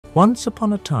Once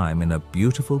upon a time in a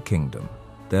beautiful kingdom,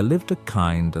 there lived a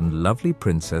kind and lovely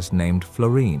princess named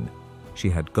Florine. She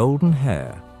had golden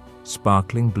hair,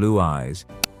 sparkling blue eyes,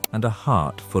 and a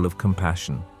heart full of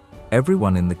compassion.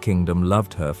 Everyone in the kingdom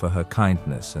loved her for her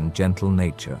kindness and gentle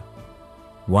nature.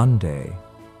 One day,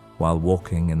 while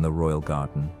walking in the royal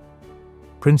garden,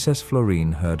 Princess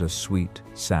Flourine heard a sweet,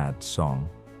 sad song.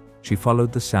 She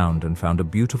followed the sound and found a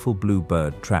beautiful blue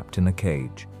bird trapped in a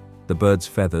cage. The bird's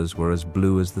feathers were as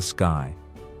blue as the sky,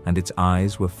 and its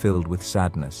eyes were filled with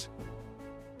sadness.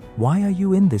 "Why are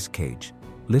you in this cage,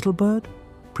 little bird?"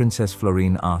 Princess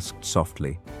Flourine asked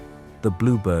softly. The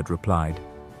blue bird replied,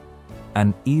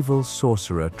 "An evil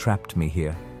sorcerer trapped me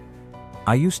here.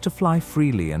 I used to fly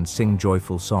freely and sing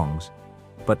joyful songs,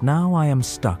 but now I am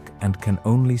stuck and can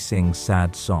only sing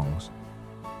sad songs."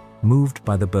 Moved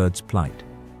by the bird's plight,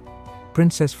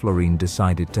 Princess Flourine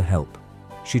decided to help.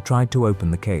 She tried to open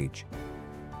the cage,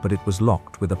 but it was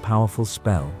locked with a powerful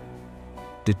spell.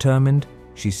 Determined,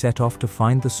 she set off to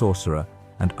find the sorcerer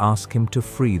and ask him to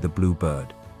free the blue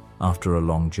bird. After a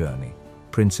long journey,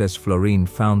 Princess Flourine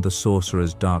found the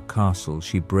sorcerer's dark castle.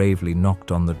 She bravely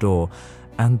knocked on the door,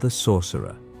 and the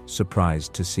sorcerer,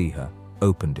 surprised to see her,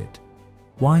 opened it.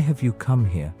 "Why have you come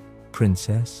here,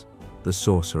 princess?" the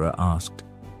sorcerer asked.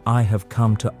 "I have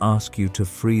come to ask you to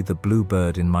free the blue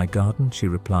bird in my garden," she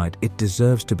replied. "It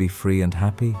deserves to be free and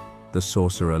happy." The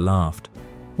sorcerer laughed.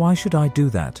 "Why should I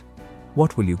do that?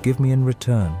 What will you give me in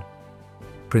return?"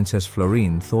 Princess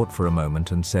Flourine thought for a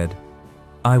moment and said,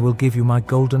 "I will give you my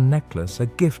golden necklace, a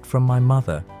gift from my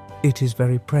mother. It is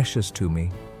very precious to me,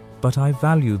 but I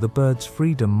value the bird's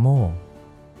freedom more."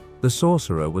 The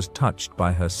sorcerer was touched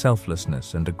by her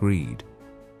selflessness and agreed.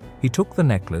 He took the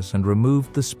necklace and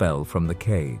removed the spell from the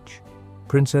cage.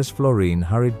 Princess Flourine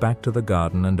hurried back to the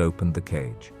garden and opened the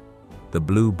cage. The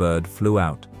blue bird flew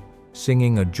out,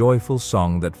 singing a joyful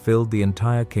song that filled the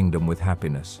entire kingdom with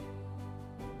happiness.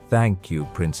 "Thank you,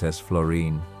 Princess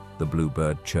Flourine," the blue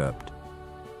bird chirped.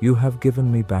 "You have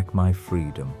given me back my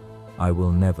freedom. I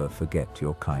will never forget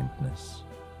your kindness."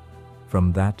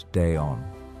 From that day on,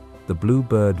 the blue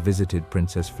bird visited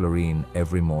Princess Flourine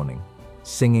every morning,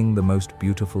 singing the most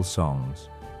beautiful songs.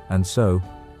 And so,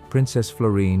 Princess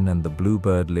Flourine and the blue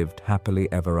bird lived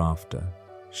happily ever after,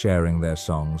 sharing their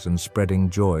songs and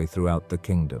spreading joy throughout the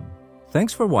kingdom.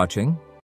 Thanks for watching.